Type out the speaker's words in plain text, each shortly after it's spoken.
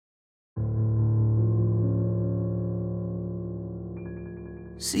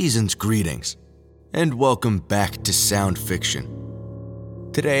Season's greetings, and welcome back to Sound Fiction.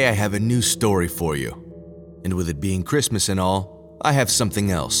 Today I have a new story for you, and with it being Christmas and all, I have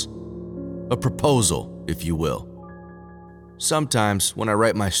something else. A proposal, if you will. Sometimes when I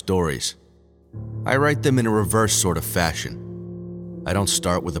write my stories, I write them in a reverse sort of fashion. I don't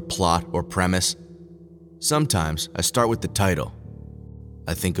start with a plot or premise. Sometimes I start with the title.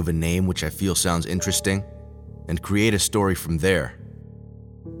 I think of a name which I feel sounds interesting, and create a story from there.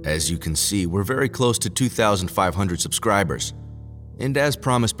 As you can see, we're very close to 2,500 subscribers. And as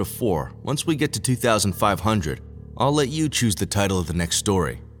promised before, once we get to 2,500, I'll let you choose the title of the next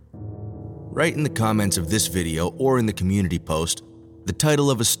story. Write in the comments of this video or in the community post the title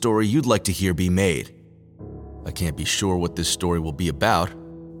of a story you'd like to hear be made. I can't be sure what this story will be about,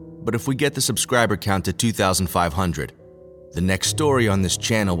 but if we get the subscriber count to 2,500, the next story on this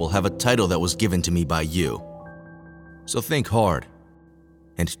channel will have a title that was given to me by you. So think hard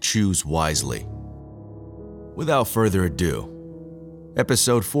and choose wisely. Without further ado,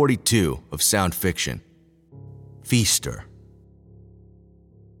 episode 42 of Sound Fiction, Feaster.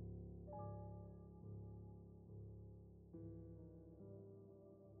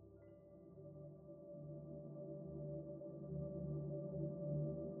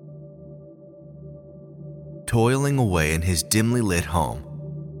 Toiling away in his dimly lit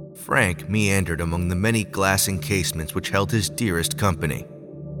home, Frank meandered among the many glass encasements which held his dearest company.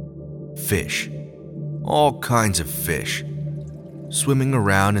 Fish. All kinds of fish. Swimming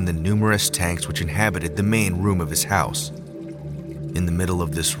around in the numerous tanks which inhabited the main room of his house. In the middle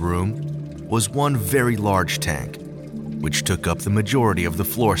of this room was one very large tank, which took up the majority of the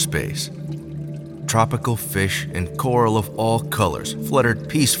floor space. Tropical fish and coral of all colors fluttered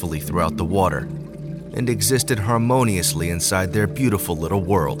peacefully throughout the water and existed harmoniously inside their beautiful little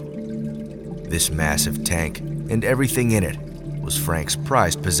world. This massive tank and everything in it was Frank's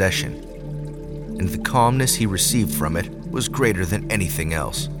prized possession, and the calmness he received from it was greater than anything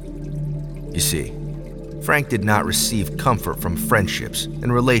else. You see, Frank did not receive comfort from friendships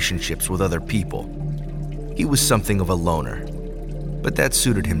and relationships with other people. He was something of a loner, but that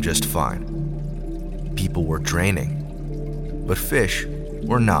suited him just fine. People were draining, but fish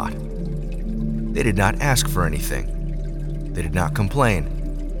were not. They did not ask for anything. They did not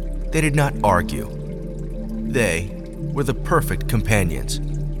complain. They did not argue. They were the perfect companions.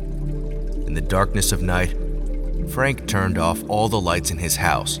 In the darkness of night, Frank turned off all the lights in his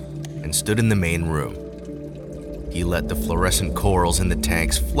house and stood in the main room. He let the fluorescent corals in the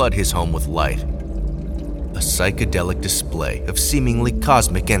tanks flood his home with light, a psychedelic display of seemingly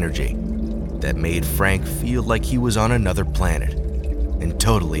cosmic energy that made Frank feel like he was on another planet and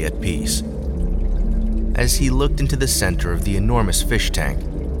totally at peace. As he looked into the center of the enormous fish tank,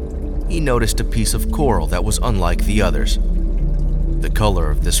 he noticed a piece of coral that was unlike the others. The color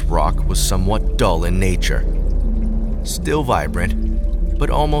of this rock was somewhat dull in nature, still vibrant, but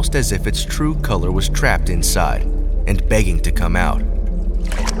almost as if its true color was trapped inside and begging to come out.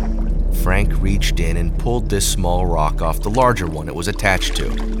 Frank reached in and pulled this small rock off the larger one it was attached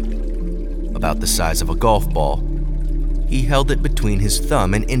to. About the size of a golf ball, he held it between his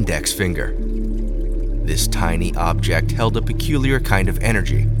thumb and index finger. This tiny object held a peculiar kind of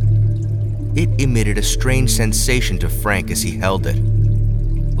energy. It emitted a strange sensation to Frank as he held it,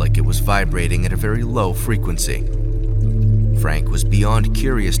 like it was vibrating at a very low frequency. Frank was beyond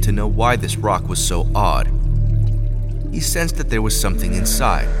curious to know why this rock was so odd. He sensed that there was something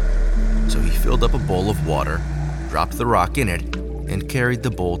inside, so he filled up a bowl of water, dropped the rock in it, and carried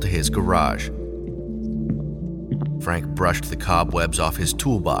the bowl to his garage. Frank brushed the cobwebs off his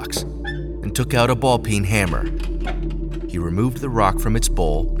toolbox and took out a ball-peen hammer. He removed the rock from its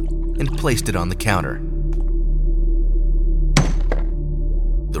bowl and placed it on the counter.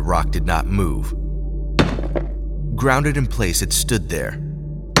 The rock did not move. Grounded in place, it stood there,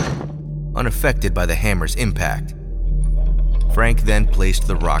 unaffected by the hammer's impact. Frank then placed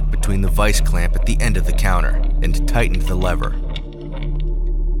the rock between the vice clamp at the end of the counter and tightened the lever.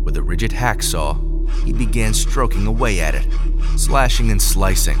 With a rigid hacksaw, he began stroking away at it, slashing and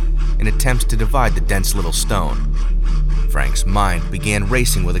slicing in attempts to divide the dense little stone. Frank's mind began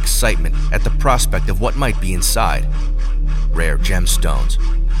racing with excitement at the prospect of what might be inside. Rare gemstones,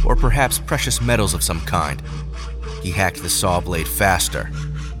 or perhaps precious metals of some kind. He hacked the saw blade faster,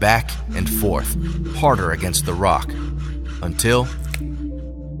 back and forth, harder against the rock, until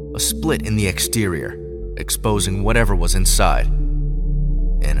a split in the exterior, exposing whatever was inside.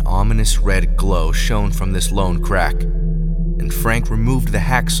 An ominous red glow shone from this lone crack, and Frank removed the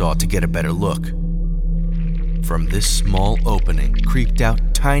hacksaw to get a better look. From this small opening creeped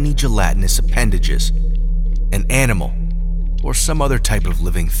out tiny gelatinous appendages. An animal. or some other type of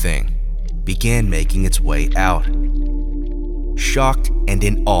living thing, began making its way out. Shocked and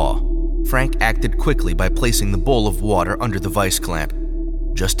in awe, Frank acted quickly by placing the bowl of water under the vice clamp,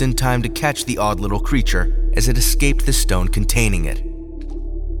 just in time to catch the odd little creature as it escaped the stone containing it.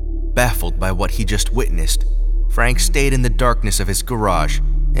 Baffled by what he just witnessed, Frank stayed in the darkness of his garage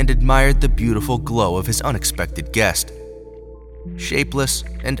and admired the beautiful glow of his unexpected guest. Shapeless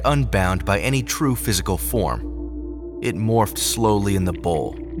and unbound by any true physical form, it morphed slowly in the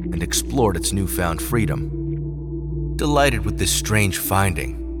bowl and explored its newfound freedom. Delighted with this strange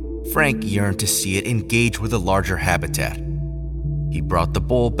finding, Frank yearned to see it engage with a larger habitat. He brought the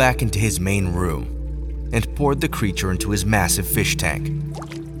bowl back into his main room and poured the creature into his massive fish tank.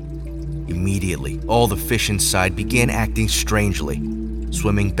 Immediately, all the fish inside began acting strangely,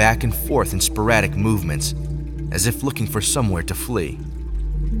 swimming back and forth in sporadic movements, as if looking for somewhere to flee.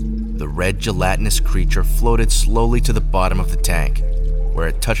 The red gelatinous creature floated slowly to the bottom of the tank, where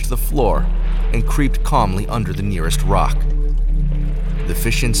it touched the floor and creeped calmly under the nearest rock. The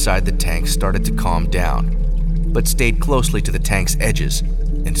fish inside the tank started to calm down, but stayed closely to the tank's edges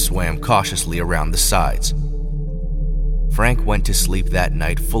and swam cautiously around the sides. Frank went to sleep that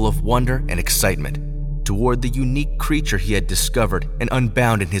night full of wonder and excitement toward the unique creature he had discovered and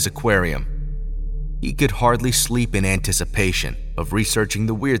unbound in his aquarium. He could hardly sleep in anticipation of researching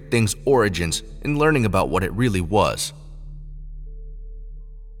the weird thing's origins and learning about what it really was.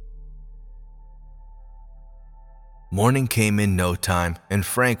 Morning came in no time, and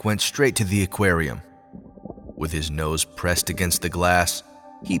Frank went straight to the aquarium. With his nose pressed against the glass,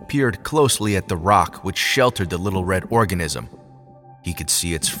 he peered closely at the rock which sheltered the little red organism. He could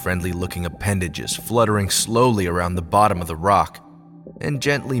see its friendly-looking appendages fluttering slowly around the bottom of the rock and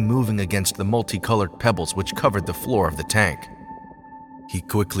gently moving against the multicolored pebbles which covered the floor of the tank. He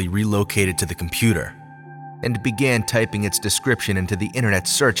quickly relocated to the computer and began typing its description into the internet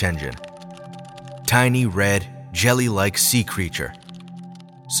search engine. Tiny red, jelly-like sea creature.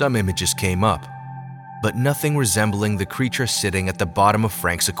 Some images came up, but nothing resembling the creature sitting at the bottom of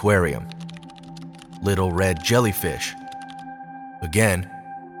Frank's aquarium. Little red jellyfish. Again,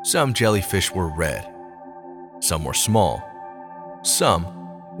 some jellyfish were red. Some were small. Some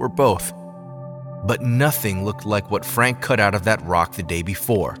were both. But nothing looked like what Frank cut out of that rock the day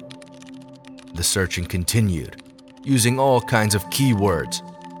before. The searching continued, using all kinds of keywords,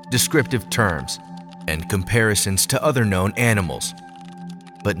 descriptive terms, and comparisons to other known animals.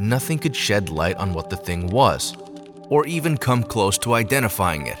 But nothing could shed light on what the thing was, or even come close to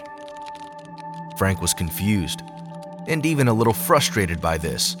identifying it. Frank was confused, and even a little frustrated by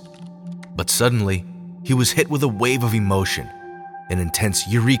this. But suddenly, he was hit with a wave of emotion, an intense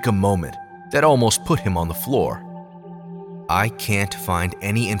eureka moment that almost put him on the floor. I can't find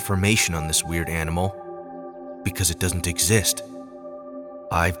any information on this weird animal because it doesn't exist.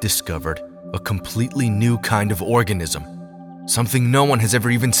 I've discovered a completely new kind of organism, something no one has ever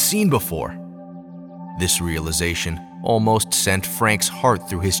even seen before. This realization almost sent Frank's heart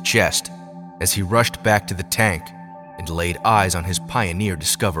through his chest as he rushed back to the tank and laid eyes on his pioneer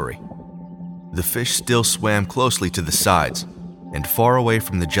discovery. The fish still swam closely to the sides and far away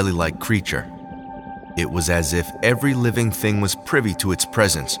from the jelly-like creature. It was as if every living thing was privy to its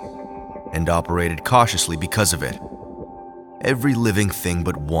presence and operated cautiously because of it. Every living thing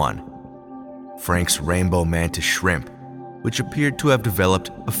but one. Frank's rainbow mantis shrimp, which appeared to have developed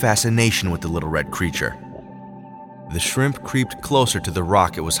a fascination with the little red creature. The shrimp creeped closer to the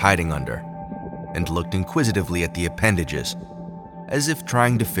rock it was hiding under and looked inquisitively at the appendages, as if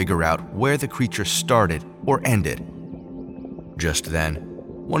trying to figure out where the creature started or ended. Just then,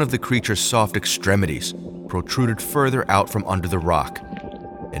 one of the creature's soft extremities protruded further out from under the rock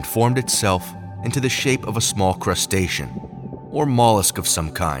and formed itself into the shape of a small crustacean or mollusk of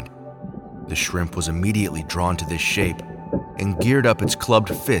some kind. The shrimp was immediately drawn to this shape and geared up its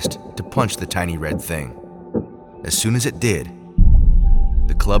clubbed fist to punch the tiny red thing. As soon as it did,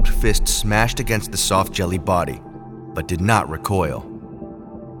 the clubbed fist smashed against the soft jelly body, but did not recoil.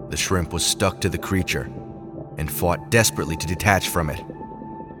 The shrimp was stuck to the creature and fought desperately to detach from it.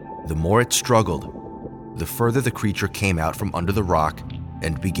 The more it struggled, the further the creature came out from under the rock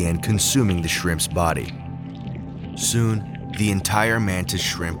and began consuming the shrimp's body. Soon, the entire mantis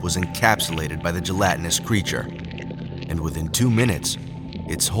shrimp was encapsulated by the gelatinous creature, and within 2 minutes,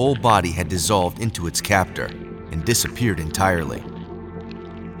 its whole body had dissolved into its captor and disappeared entirely.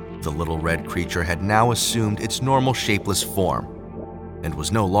 The little red creature had now assumed its normal shapeless form and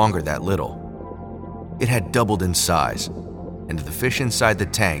was no longer that little. It had doubled in size, and the fish inside the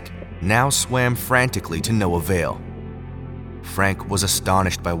tank now swam frantically to no avail. Frank was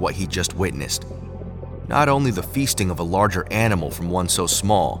astonished by what he just witnessed. not only the feasting of a larger animal from one so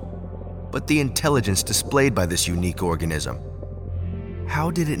small, but the intelligence displayed by this unique organism. How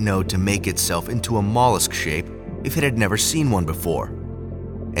did it know to make itself into a mollusk shape if it had never seen one before?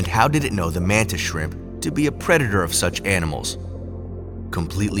 And how did it know the mantis shrimp to be a predator of such animals?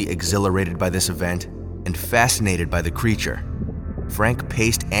 Completely exhilarated by this event and fascinated by the creature, Frank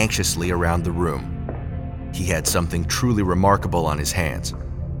paced anxiously around the room. He had something truly remarkable on his hands,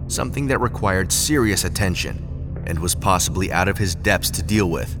 something that required serious attention and was possibly out of his depths to deal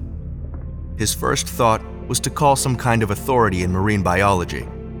with. His first thought was to call some kind of authority in marine biology.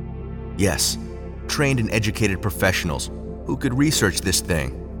 Yes, trained and educated professionals who could research this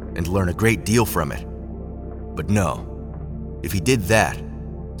thing and learn a great deal from it. But no, if he did that,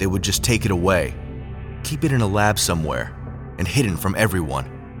 they would just take it away, keep it in a lab somewhere, and hidden from everyone.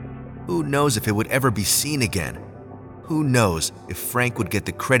 Who knows if it would ever be seen again? Who knows if Frank would get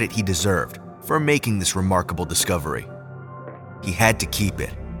the credit he deserved for making this remarkable discovery? He had to keep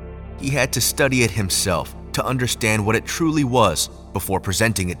it. He had to study it himself to understand what it truly was before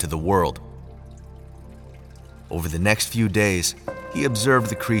presenting it to the world. Over the next few days, he observed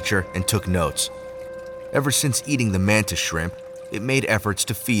the creature and took notes. Ever since eating the mantis shrimp, it made efforts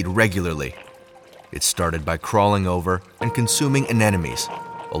to feed regularly. It started by crawling over and consuming anemones,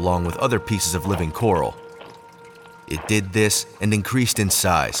 along with other pieces of living coral. It did this and increased in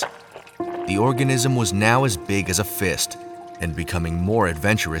size. The organism was now as big as a fist and becoming more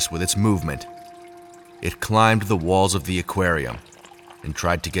adventurous with its movement. It climbed the walls of the aquarium and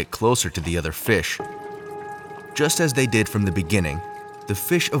tried to get closer to the other fish. Just as they did from the beginning, the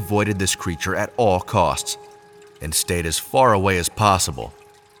fish avoided this creature at all costs and stayed as far away as possible.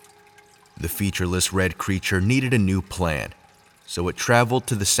 The featureless red creature needed a new plan, so it traveled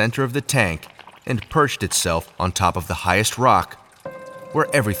to the center of the tank and perched itself on top of the highest rock, where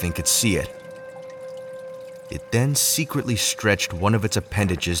everything could see it. It then secretly stretched one of its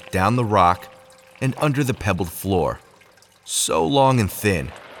appendages down the rock and under the pebbled floor, so long and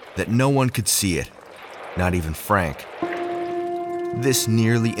thin that no one could see it, not even Frank. This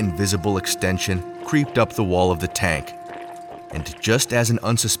nearly invisible extension creeped up the wall of the tank, and just as an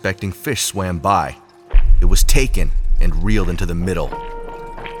unsuspecting fish swam by, it was taken and reeled into the middle.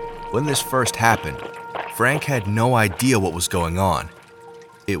 When this first happened, Frank had no idea what was going on.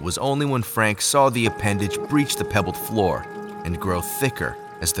 It was only when Frank saw the appendage breach the pebbled floor and grow thicker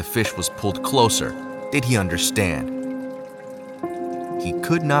as the fish was pulled closer did he understand. He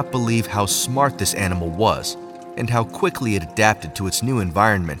could not believe how smart this animal was and how quickly it adapted to its new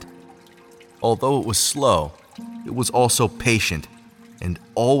environment. Although it was slow, it was also patient and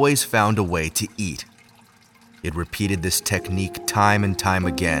always found a way to eat. It repeated this technique time and time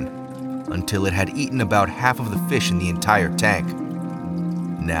again until it had eaten about half of the fish in the entire tank.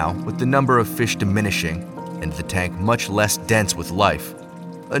 Now, with the number of fish diminishing and the tank much less dense with life,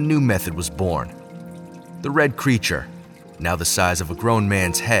 a new method was born. The red creature, now the size of a grown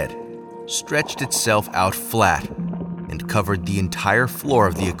man's head, stretched itself out flat and covered the entire floor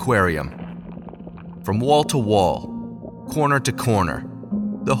of the aquarium. From wall to wall, corner to corner,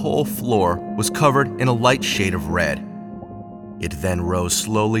 the whole floor was covered in a light shade of red. It then rose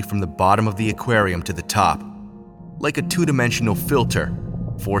slowly from the bottom of the aquarium to the top, like a two-dimensional filter,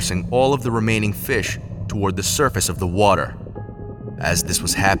 forcing all of the remaining fish toward the surface of the water. As this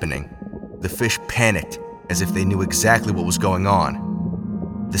was happening, the fish panicked as if they knew exactly what was going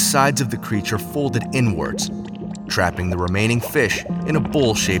on. The sides of the creature folded inwards, trapping the remaining fish in a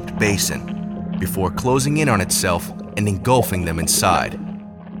bowl-shaped basin, before closing in on itself and engulfing them inside.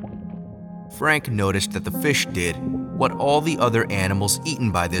 Frank noticed that the fish did what all the other animals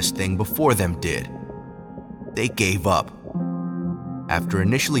eaten by this thing before them did. They gave up. After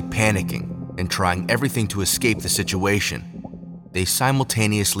initially panicking and trying everything to escape the situation, they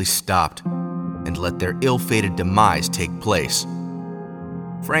simultaneously stopped and let their ill-fated demise take place.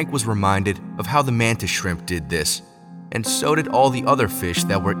 Frank was reminded of how the mantis shrimp did this, and so did all the other fish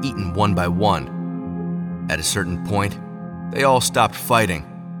that were eaten one by one. At a certain point, they all stopped fighting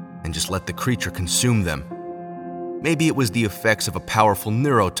and just let the creature consume them. Maybe it was the effects of a powerful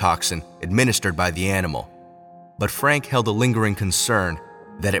neurotoxin administered by the animal, but Frank held a lingering concern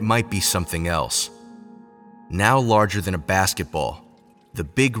that it might be something else. Now larger than a basketball, the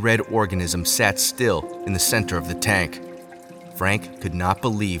big red organism sat still in the center of the tank. Frank could not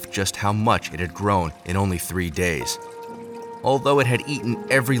believe just how much it had grown in only 3 days. Although it had eaten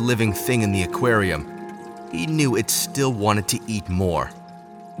every living thing in the aquarium, he knew it still wanted to eat more.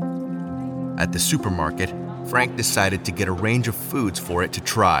 At the supermarket, Frank decided to get a range of foods for it to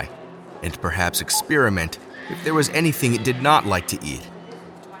try, and perhaps experiment if there was anything it did not like to eat.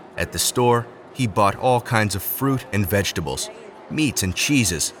 At the store, he he bought all kinds of fruit and vegetables, meats and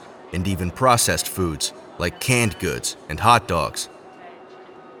cheeses, and even processed foods like canned goods and hot dogs.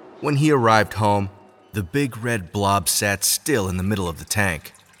 When he arrived home, the big red blob sat still in the middle of the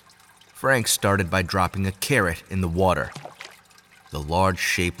tank. Frank started by dropping a carrot in the water. The large,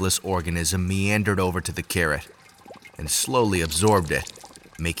 shapeless organism meandered over to the carrot and slowly absorbed it,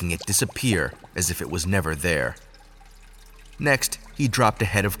 making it disappear as if it was never there. Next, he dropped a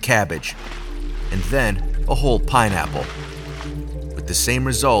head of cabbage, and then a whole pineapple. With the same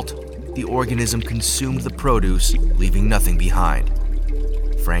result, the organism consumed the produce, leaving nothing behind.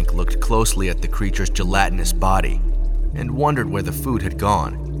 Frank looked closely at the creature's gelatinous body and wondered where the food had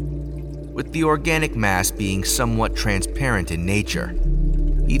gone. With the organic mass being somewhat transparent in nature,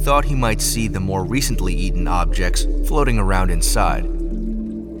 he thought he might see the more recently eaten objects floating around inside.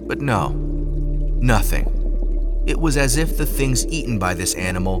 But no, nothing. It was as if the things eaten by this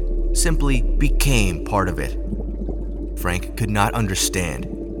animal simply became part of it. Frank could not understand,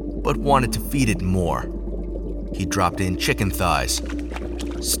 but wanted to feed it more. He dropped in chicken thighs,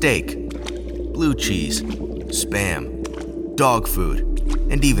 steak, blue cheese, Spam, dog food,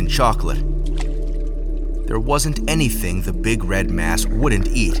 and even chocolate. There wasn't anything the big red mass wouldn't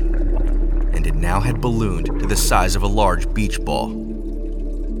eat, and it now had ballooned to the size of a large beach ball.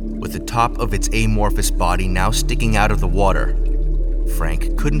 With the top of its amorphous body now sticking out of the water,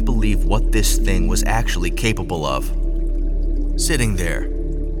 Frank couldn't believe what this thing was actually capable of. Sitting there,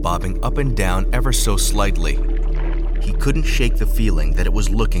 bobbing up and down ever so slightly, he couldn't shake the feeling that it was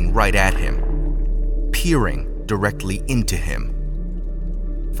looking right at him, peering directly into him.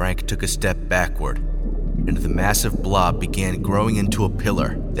 Frank took a step backward, and the massive blob began growing into a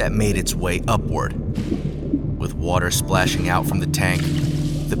pillar that made its way upward. With water splashing out from the tank,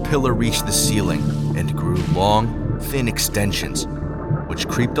 the pillar reached the ceiling and grew long, thin extensions, which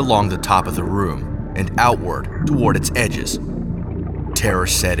creeped along the top of the room and outward toward its edges. Terror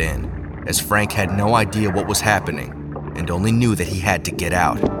set in, as Frank had no idea what was happening and only knew that he had to get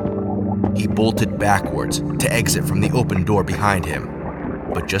out. He bolted backwards to exit from the open door behind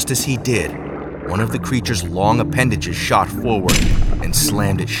him, but just as he did, one of the creature's long appendages shot forward and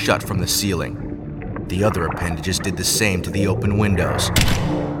slammed it shut from the ceiling. The other appendages did the same to the open windows,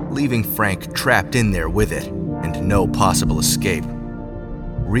 leaving Frank trapped in there with it and no possible escape.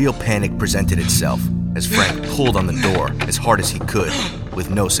 Real panic presented itself as Frank pulled on the door as hard as he could, with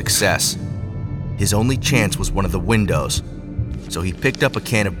no success. His only chance was one of the windows, so he picked up a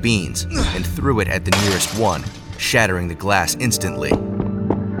can of beans and threw it at the nearest one, shattering the glass instantly.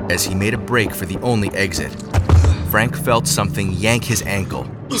 As he made a break for the only exit, Frank felt something yank his ankle,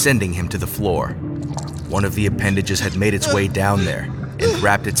 sending him to the floor. One of the appendages had made its way down there and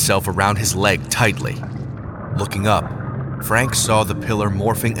wrapped itself around his leg tightly. Looking up, Frank saw the pillar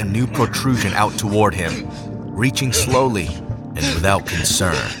morphing a new protrusion out toward him, reaching slowly and without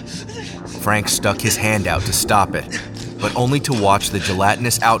concern. Frank stuck his hand out to stop it, but only to watch the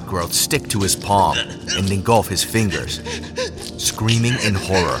gelatinous outgrowth stick to his palm and engulf his fingers. Screaming in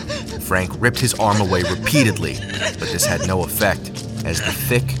horror, Frank ripped his arm away repeatedly, but this had no effect, as the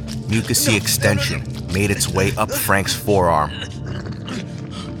thick, mucousy extension made its way up Frank's forearm.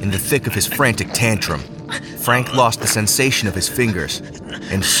 In the thick of his frantic tantrum, Frank lost the sensation of his fingers,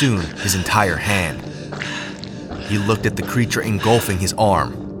 and soon his entire hand. He looked at the creature engulfing his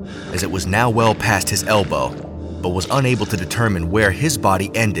arm, as it was now well past his elbow, but was unable to determine where his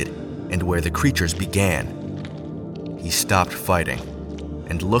body ended and where the creature's began. He stopped fighting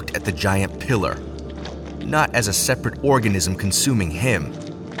and looked at the giant pillar, not as a separate organism consuming him,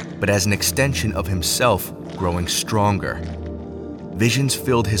 but as an extension of himself growing stronger. Visions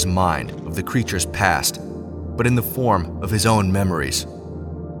filled his mind of the creature's past, but in the form of his own memories.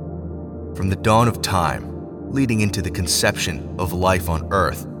 From the dawn of time, leading into the conception of life on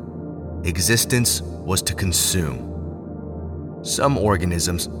Earth, existence was to consume. Some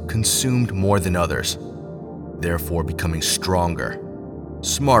organisms consumed more than others, therefore becoming stronger,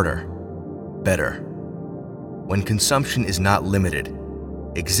 smarter, better. When consumption is not limited,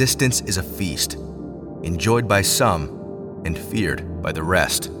 existence is a feast, enjoyed by some and feared by the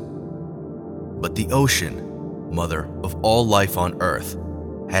rest. But the ocean, mother of all life on Earth,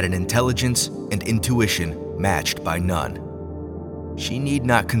 had an intelligence and intuition matched by none. She need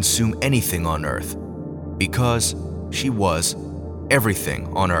not consume anything on Earth, because she was everything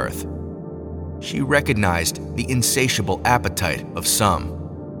on Earth. She recognized the insatiable appetite of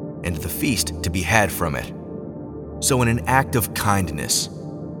some, and the feast to be had from it. So in an act of kindness,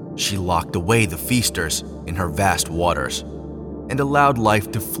 she locked away the feasters in her vast waters, and allowed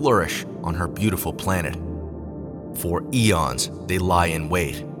life to flourish on her beautiful planet. For eons they lie in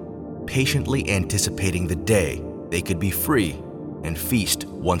wait, patiently anticipating the day they could be free and feast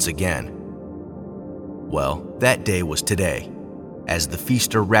once again. Well, that day was today, as the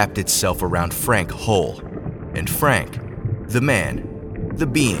feaster wrapped itself around Frank whole, and Frank, the man, the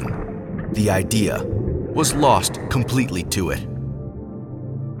being, the idea, was lost completely to it.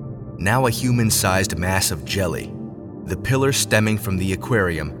 Now a human-sized mass of jelly, the pillar stemming from the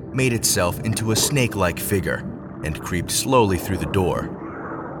aquarium made itself into a snake-like figure and creeped slowly through the door.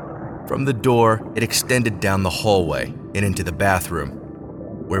 From the door, it extended down the hallway and into the bathroom,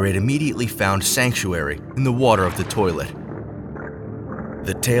 where it immediately found sanctuary in the water of the toilet.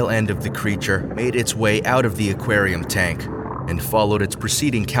 The tail end of the creature made its way out of the aquarium tank and followed its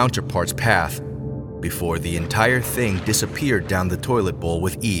preceding counterpart's path before the entire thing disappeared down the toilet bowl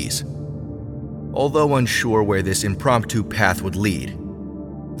with ease. Although unsure where this impromptu path would lead,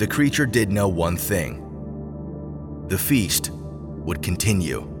 the creature did know one thing: the feast would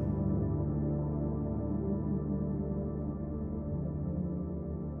continue.